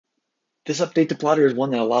This update to Plottr is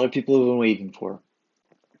one that a lot of people have been waiting for.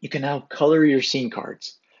 You can now color your scene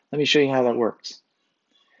cards. Let me show you how that works.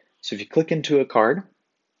 So if you click into a card,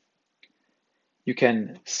 you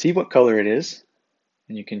can see what color it is,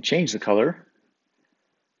 and you can change the color.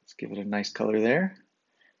 Let's give it a nice color there.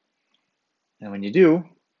 And when you do,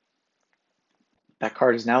 that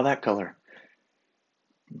card is now that color.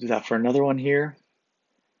 Do that for another one here.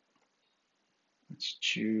 Let's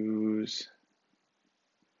choose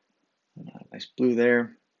a nice blue there.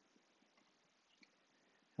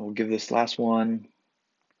 And we'll give this last one,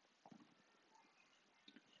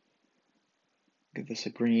 give this a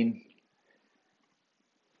green.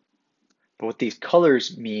 But what these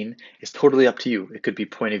colors mean is totally up to you. It could be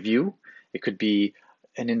point of view, it could be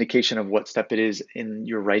an indication of what step it is in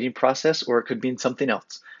your writing process, or it could mean something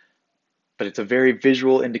else. But it's a very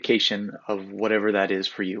visual indication of whatever that is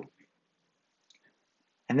for you.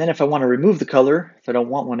 And then if I want to remove the color, if I don't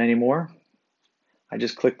want one anymore, I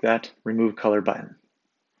just click that remove color button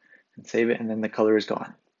and save it, and then the color is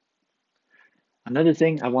gone. Another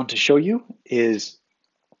thing I want to show you is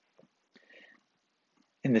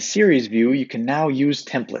in the series view, you can now use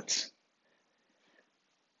templates.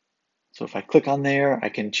 So if I click on there, I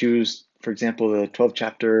can choose, for example, the 12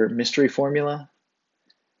 chapter mystery formula.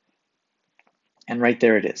 And right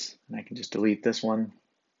there it is. And I can just delete this one.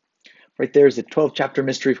 Right there is the 12 chapter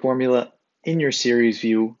mystery formula in your series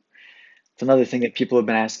view. It's another thing that people have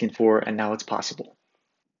been asking for, and now it's possible.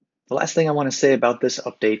 The last thing I want to say about this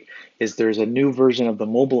update is there's a new version of the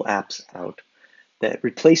mobile apps out that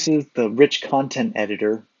replaces the rich content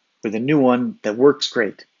editor with a new one that works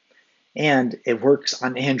great. And it works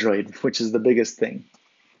on Android, which is the biggest thing.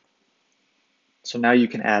 So now you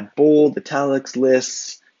can add bold, italics,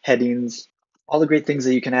 lists, headings, all the great things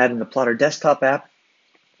that you can add in the Plottr desktop app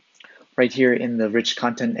right here in the rich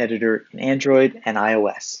content editor in Android and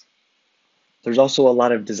iOS. There's also a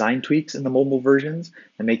lot of design tweaks in the mobile versions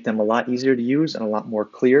that make them a lot easier to use and a lot more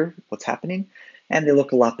clear what's happening, and they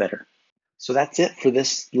look a lot better. So that's it for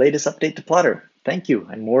this latest update to Plottr. Thank you,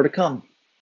 and more to come.